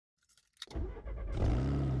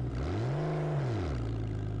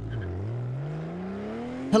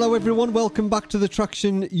Hello everyone, welcome back to the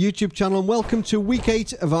Traxion YouTube channel and welcome to week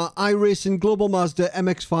 8 of our iRacing Global Mazda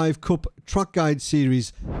MX-5 Cup track guide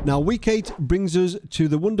series. Now week 8 brings us to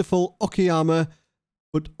the wonderful Okayama,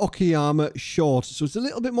 but Okayama short, so it's a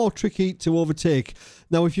little bit more tricky to overtake.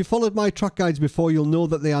 Now if you followed my track guides before, you'll know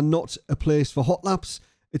that they are not a place for hot laps.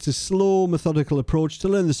 It's a slow, methodical approach to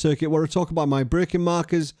learn the circuit where I talk about my braking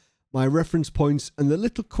markers, my reference points and the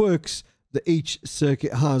little quirks that each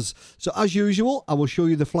circuit has. So as usual, I will show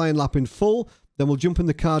you the flying lap in full, then we'll jump in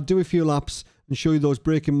the car, do a few laps and show you those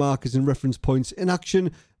braking markers and reference points in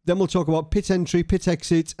action. Then we'll talk about pit entry, pit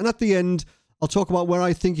exit, and at the end I'll talk about where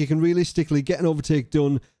I think you can realistically get an overtake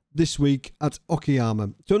done this week at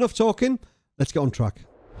Okayama. So enough talking, let's get on track.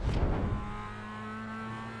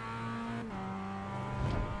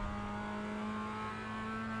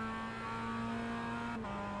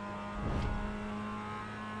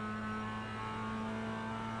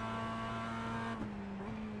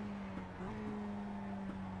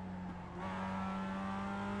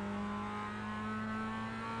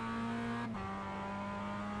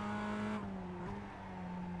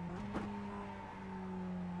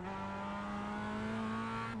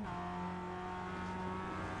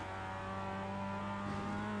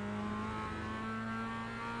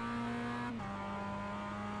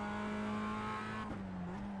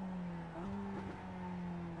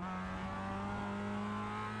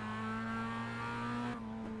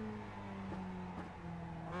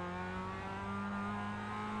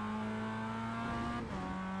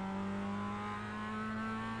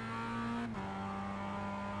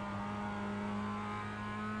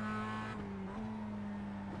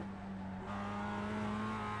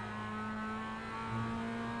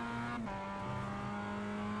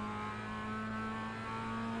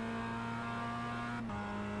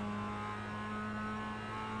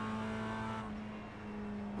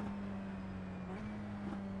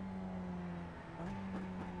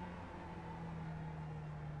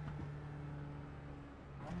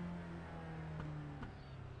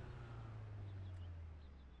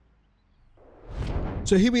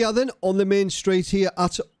 So here we are then on the main straight here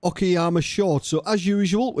at Okayama Short. So as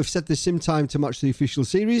usual, we've set the sim time to match the official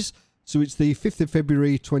series. So it's the 5th of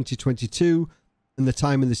February 2022 and the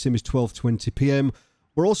time in the sim is 12:20 PM.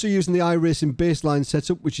 We're also using the iRacing baseline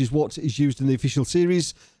setup, which is what is used in the official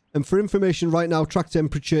series. And for information right now, track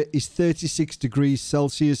temperature is 36 degrees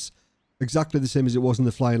Celsius, exactly the same as it was in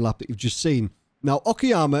the flying lap that you've just seen. Now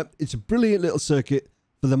Okayama, it's a brilliant little circuit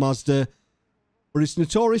for the Mazda, but it's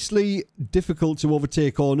notoriously difficult to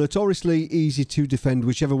overtake or notoriously easy to defend,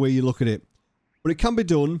 whichever way you look at it. But it can be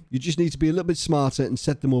done. You just need to be a little bit smarter and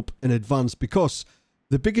set them up in advance, because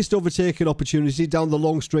the biggest overtaking opportunity down the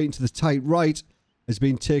long straight into the tight right has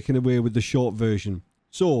been taken away with the short version.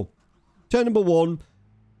 So, turn number 1,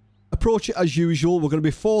 approach it as usual. We're going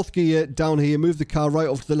to be 4th gear down here, move the car right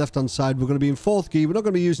off to the left-hand side. We're going to be in 4th gear. We're not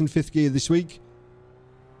going to be using 5th gear this week.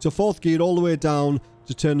 So 4th gear all the way down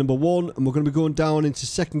to turn number 1, and we're going to be going down into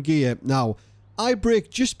 2nd gear. Now, I brake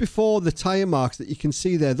just before the tyre marks that you can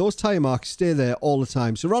see there. Those tyre marks stay there all the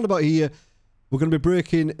time. So around about here, we're going to be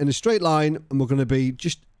braking in a straight line, and we're going to be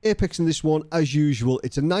just apexing this one as usual.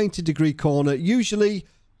 It's a 90-degree corner. Usually,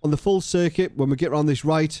 on the full circuit, when we get around this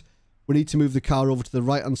right, we need to move the car over to the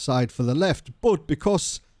right-hand side for the left. But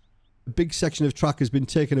because a big section of track has been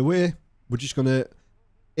taken away, we're just going to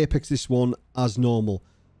apex this one as normal.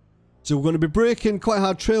 So we're going to be braking quite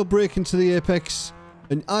hard, trail braking to the apex,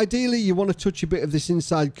 and ideally you want to touch a bit of this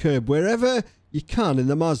inside curb wherever you can in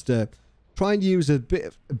the Mazda. Try and use a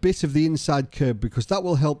bit of the inside curb, because that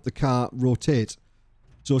will help the car rotate.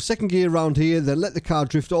 So 2nd gear around here, then let the car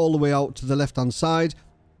drift all the way out to the left hand side.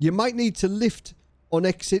 You might need to lift on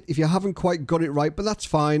exit if you haven't quite got it right, but that's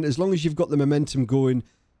fine. As long as you've got the momentum going,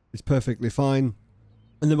 it's perfectly fine.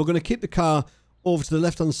 And then we're going to keep the car over to the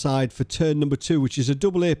left hand side for turn number 2, which is a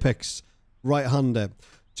double apex right-hander.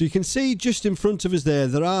 So you can see just in front of us there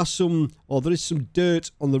is some dirt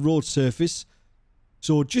on the road surface.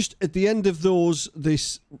 So just at the end of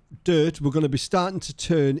this dirt, we're going to be starting to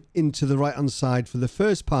turn into the right hand side for the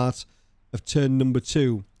first part of turn number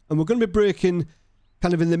 2, and we're going to be braking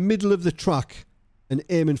kind of in the middle of the track and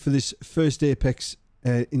aiming for this first apex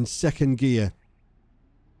in 2nd gear.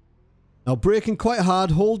 Now braking quite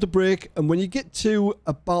hard, hold the brake, and when you get to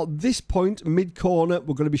about this point, mid-corner,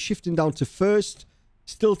 we're going to be shifting down to 1st,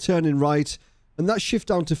 still turning right, and that shift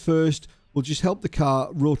down to 1st will just help the car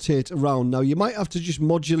rotate around. Now you might have to just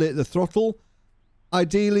modulate the throttle.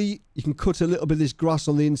 Ideally, you can cut a little bit of this grass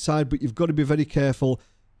on the inside, but you've got to be very careful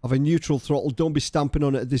of a neutral throttle. Don't be stamping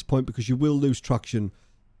on it at this point because you will lose traction.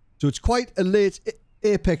 So it's quite a late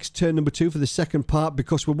apex turn number 2 for the second part,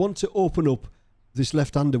 because we want to open up this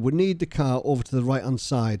left-hander, we need the car over to the right-hand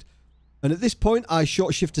side. And at this point, I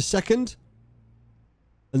short shift to second.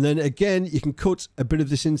 And then again, you can cut a bit of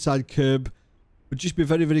this inside curb, but just be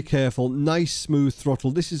very, very careful. Nice, smooth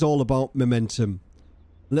throttle. This is all about momentum.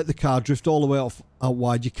 Let the car drift all the way out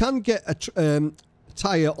wide. You can get a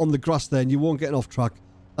tyre on the grass there and you won't get off track.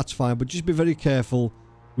 That's fine, but just be very careful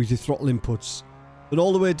with your throttle inputs. Then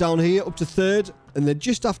all the way down here up to third, and then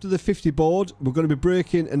just after the 50 board, we're going to be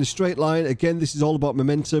braking in a straight line. Again, this is all about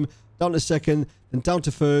momentum. Down to second, then down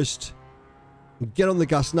to first. And get on the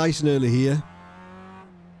gas nice and early here.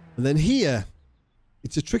 And then here,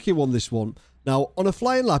 it's a tricky one, this one. Now, on a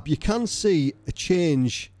flying lap, you can see a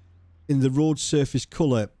change in the road surface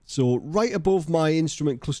colour. So right above my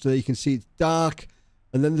instrument cluster there, you can see it's dark.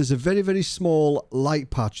 And then there's a very, very small light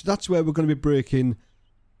patch. That's where we're going to be braking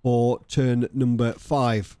for turn number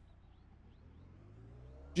 5.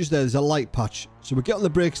 Just there's a light patch. So we get on the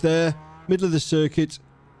brakes there, middle of the circuit,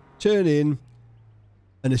 turn in.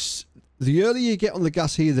 And the earlier you get on the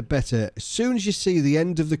gas here, the better. As soon as you see the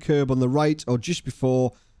end of the curb on the right or just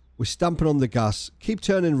before, we're stamping on the gas. Keep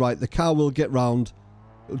turning right. The car will get round.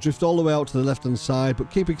 It'll drift all the way out to the left-hand side, but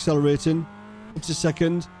keep accelerating. Up to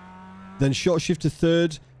second. Then short shift to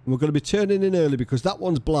third. And we're going to be turning in early because that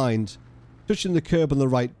one's blind. Touching the curb on the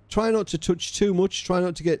right. Try not to touch too much. Try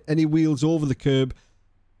not to get any wheels over the curb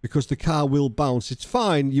because the car will bounce. It's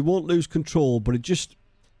fine. You won't lose control, but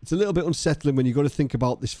it's a little bit unsettling when you've got to think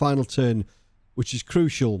about this final turn, which is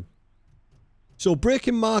crucial. So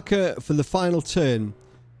braking marker for the final turn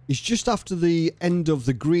is just after the end of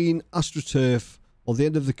the green AstroTurf or the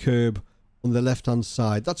end of the curb on the left-hand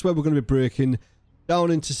side. That's where we're going to be braking down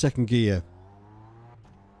into second gear.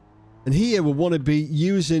 And here we want to be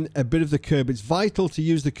using a bit of the curb. It's vital to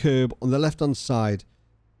use the curb on the left-hand side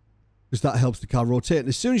because that helps the car rotate. And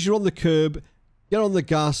as soon as you're on the curb, get on the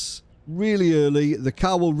gas really early. The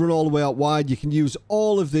car will run all the way out wide. You can use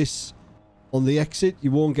all of this on the exit. You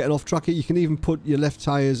won't get an off track. You can even put your left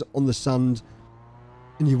tyres on the sand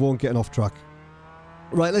and you won't get an off track.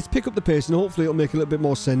 Right, let's pick up the pace and hopefully it'll make a little bit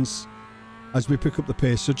more sense as we pick up the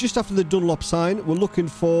pace. So just after the Dunlop sign, we're looking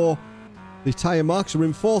for the tyre marks. We're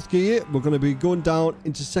in fourth gear. We're going to be going down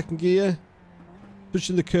into second gear.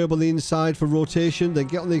 Touching the curb on the inside for rotation. Then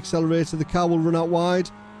get on the accelerator. The car will run out wide.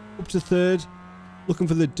 Up to third. Looking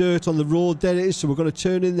for the dirt on the road. There it is. So we're going to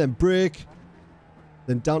turn in, then brake.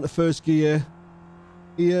 Then down to first gear.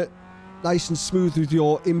 Here. Nice and smooth with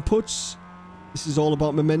your inputs. This is all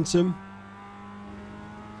about momentum.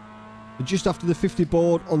 And just after the 50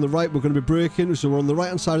 board on the right, we're going to be braking. So we're on the right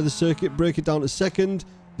hand side of the circuit. Brake it down to second.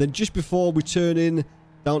 Then just before we turn in,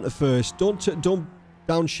 down to first. Don't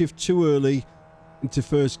downshift too early into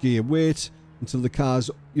first gear. Wait until the car's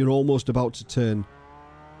you're almost about to turn.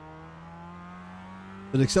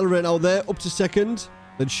 Then accelerate out there, up to second.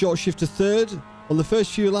 Then short shift to third. On the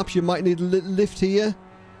first few laps, you might need a little lift here.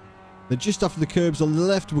 Then just after the curbs on the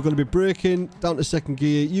left, we're going to be braking down to second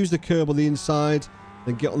gear. Use the curb on the inside.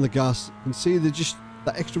 Then get on the gas. You can see just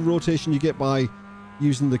that extra rotation you get by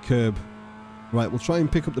using the curb. Right, we'll try and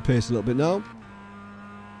pick up the pace a little bit now.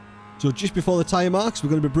 So just before the tyre marks, we're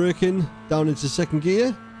going to be braking down into second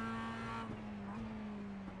gear.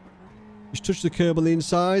 Just touch the curb on the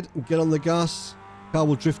inside and get on the gas. Car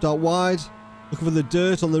will drift out wide. Looking for the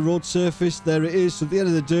dirt on the road surface. There it is. So at the end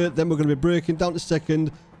of the dirt, then we're going to be braking down to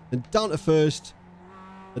second, then down to first.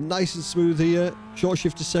 And nice and smooth here. Short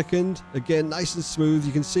shift to second. Again, nice and smooth.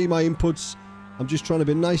 You can see my inputs. I'm just trying to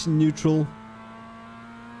be nice and neutral.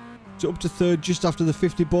 So up to third, just after the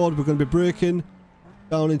 50 board, we're going to be braking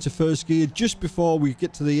down into first gear just before we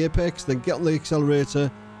get to the apex. Then get on the accelerator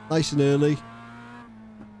nice and early.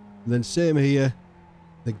 And then same here.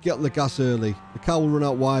 Then get on the gas early. The car will run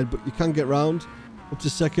out wide, but you can get round. Up to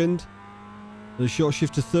second. And a short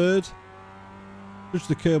shift to third. Touch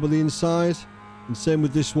the curb on the inside. And same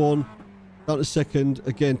with this one. Down to second.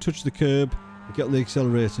 Again, touch the curb and get on the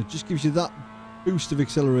accelerator. Just gives you that boost of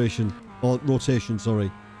acceleration. Or rotation,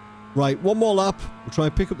 sorry. Right, one more lap. We'll try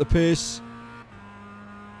and pick up the pace.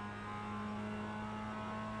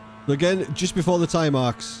 So again, just before the tyre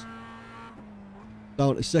marks.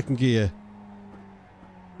 Down to second gear.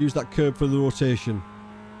 Use that curb for the rotation.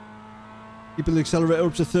 Keeping the accelerator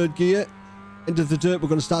up to third gear. Into the dirt, we're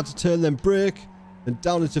going to start to turn, then brake. Then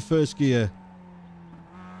down into first gear.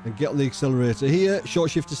 And get on the accelerator here. Short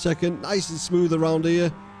shift to second. Nice and smooth around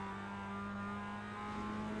here.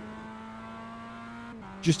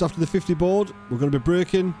 Just after the 50 board, we're going to be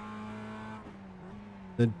braking.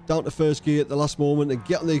 Then down to first gear at the last moment and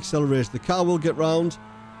get on the accelerator. The car will get round.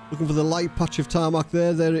 Looking for the light patch of tarmac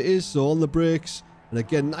there. There it is. So on the brakes. And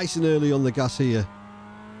again, nice and early on the gas here.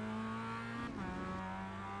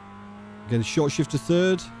 Again, short shift to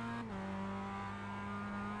third.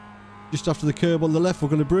 Just after the curb on the left, we're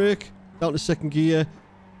going to brake. Down to second gear.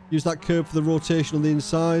 Use that curb for the rotation on the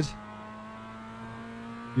inside.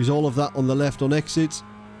 Use all of that on the left on exit.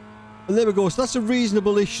 And there we go. So that's a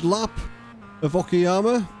reasonable-ish lap of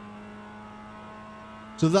Okayama.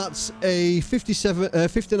 So that's a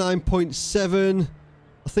 59.7.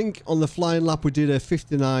 I think on the flying lap we did a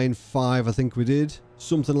 59.5. I think we did.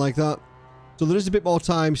 Something like that. So there is a bit more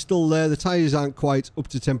time still there. The tyres aren't quite up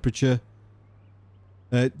to temperature.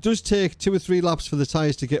 It does take 2 or 3 laps for the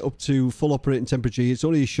tyres to get up to full operating temperature. It's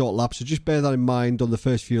only a short lap, so just bear that in mind on the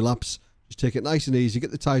first few laps. Just take it nice and easy.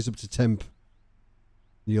 Get the tyres up to temp.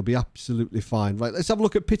 And you'll be absolutely fine. Right, let's have a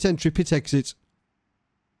look at pit entry, pit exit.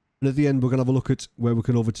 And at the end, we're going to have a look at where we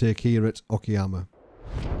can overtake here at Okayama.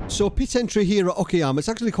 So pit entry here at Okayama, it's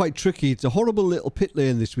actually quite tricky. It's a horrible little pit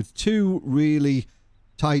lane, this, with 2 really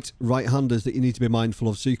tight right-handers that you need to be mindful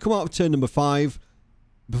of. So you come out of turn number 5.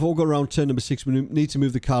 Before we go around turn number 6, we need to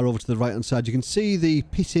move the car over to the right-hand side. You can see the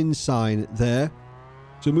pit-in sign there.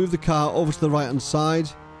 So move the car over to the right-hand side.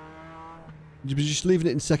 You'll be just leaving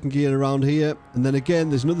it in second gear around here. And then again,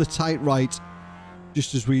 there's another tight right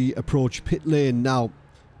just as we approach pit lane. Now,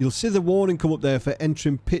 you'll see the warning come up there for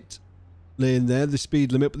entering pit lane there, the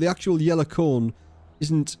speed limit. But the actual yellow cone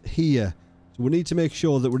isn't here. So we need to make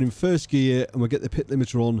sure that we're in first gear and we'll get the pit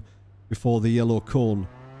limiter on before the yellow cone.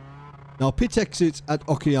 Now, pit exit at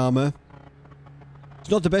Okayama,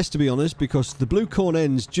 it's not the best to be honest, because the blue cone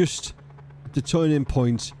ends just at the turning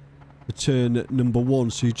point for turn number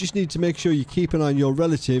 1. So you just need to make sure you keep an eye on your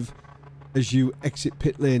relative as you exit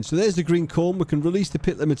pit lane. So there's the green cone. We can release the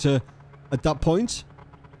pit limiter at that point.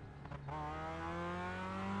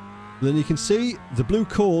 And then you can see the blue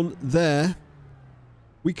cone there.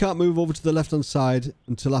 We can't move over to the left-hand side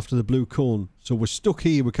until after the blue cone. So we're stuck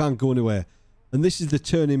here. We can't go anywhere. And this is the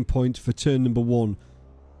turning point for turn number 1.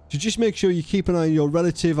 So just make sure you keep an eye on your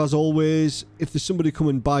relative as always. If there's somebody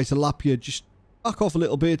coming by to lap you, just back off a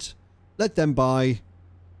little bit. Let them by.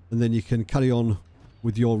 And then you can carry on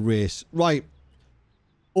with your race. Right.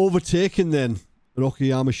 Overtaking then at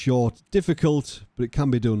Okayama short. Difficult, but it can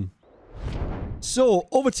be done. So,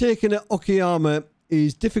 overtaking at Okayama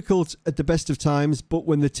is difficult at the best of times. But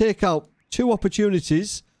when they take out 2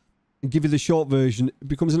 opportunities and give you the short version, it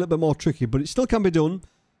becomes a little bit more tricky, but it still can be done.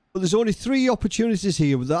 But there's only 3 opportunities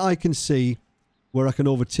here that I can see where I can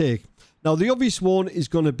overtake. Now, the obvious one is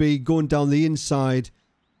going to be going down the inside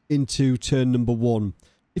into turn number 1.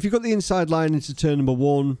 If you've got the inside line into turn number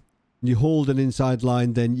 1 and you hold an inside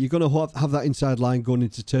line, then you're going to have that inside line going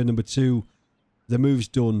into turn number 2. The move's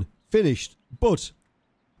done. Finished. But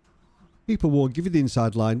people won't give you the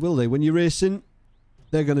inside line, will they? When you're racing,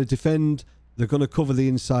 they're going to defend. They're going to cover the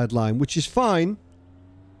inside line, which is fine.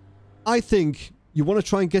 I think you want to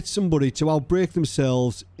try and get somebody to outbrake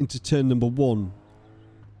themselves into turn number 1.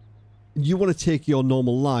 You want to take your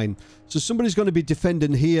normal line. So somebody's going to be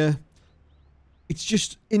defending here. It's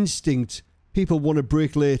just instinct. People want to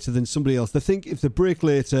brake later than somebody else. They think if they brake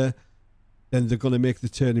later, then they're going to make the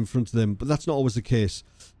turn in front of them. But that's not always the case.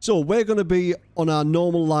 So we're going to be on our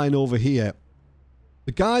normal line over here.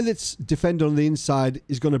 The guy that's defending on the inside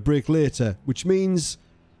is going to brake later, which means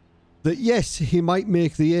that, yes, he might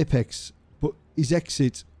make the apex, but his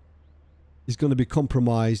exit is going to be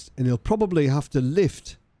compromised, and he'll probably have to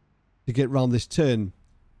lift to get round this turn.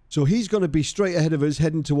 So he's going to be straight ahead of us,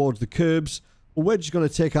 heading towards the curbs, but we're just going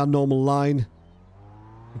to take our normal line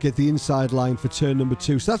and get the inside line for turn number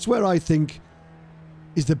 2. So that's where I think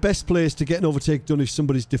is the best place to get an overtake done if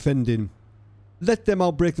somebody's defending. Let them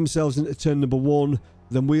outbrake themselves into turn number 1,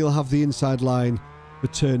 then we'll have the inside line for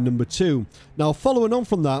turn number 2. Now, following on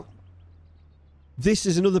from that, this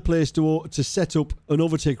is another place to set up an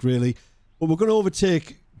overtake, really. But we're going to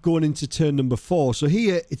overtake going into turn number 4. So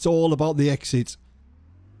here, it's all about the exit.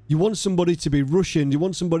 You want somebody to be rushing. You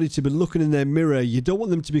want somebody to be looking in their mirror. You don't want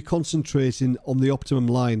them to be concentrating on the optimum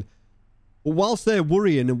line. But whilst they're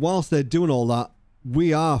worrying and whilst they're doing all that,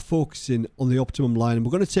 we are focusing on the optimum line. And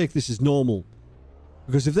we're going to take this as normal.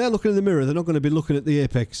 Because if they're looking in the mirror, they're not going to be looking at the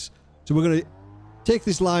apex. So we're going to take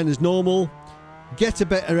this line as normal. Get a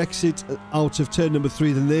better exit out of turn number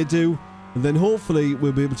 3 than they do. And then hopefully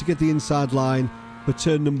we'll be able to get the inside line for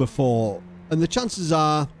turn number 4. And the chances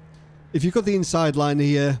are, if you've got the inside line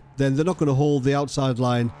here, then they're not going to hold the outside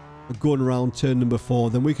line going around turn number 4.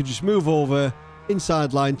 Then we could just move over,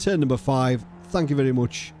 inside line, turn number 5. Thank you very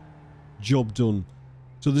much. Job done.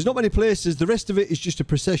 So there's not many places. The rest of it is just a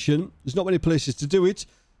procession. There's not many places to do it.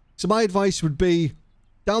 So my advice would be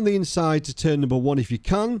down the inside to turn number 1 if you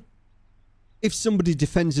can. If somebody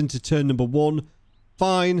defends into turn number 1,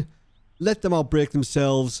 fine. Let them outbrake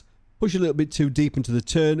themselves. push a little bit too deep into the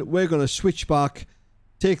turn. We're going to switch back,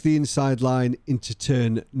 take the inside line into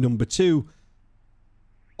turn number 2.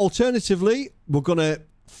 Alternatively, we're going to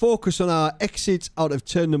focus on our exit out of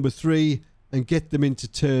turn number 3 and get them into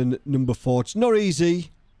turn number 4. It's not easy.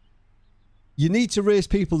 You need to race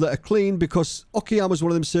people that are clean, because Okayama is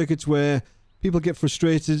one of them circuits where people get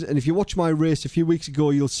frustrated. And if you watch my race a few weeks ago,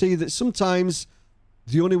 you'll see that sometimes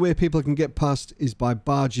the only way people can get past is by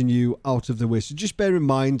barging you out of the way. So just bear in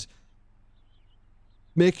mind,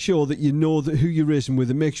 make sure that you know who you're racing with,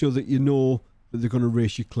 and make sure that you know that they're going to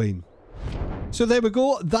race you clean. So there we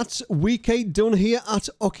go. That's week 8 done here at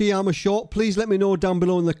Okayama Short. Please let me know down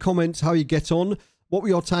below in the comments how you get on. What were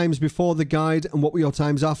your times before the guide and what were your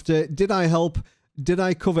times after? Did I help? Did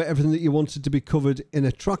I cover everything that you wanted to be covered in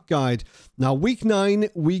a track guide? Now, week 9,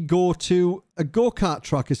 we go to a go-kart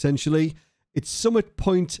track, essentially. It's Summit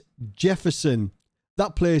Point, Jefferson.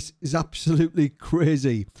 That place is absolutely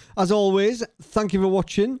crazy. As always, thank you for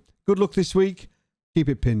watching. Good luck this week. Keep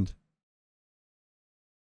it pinned.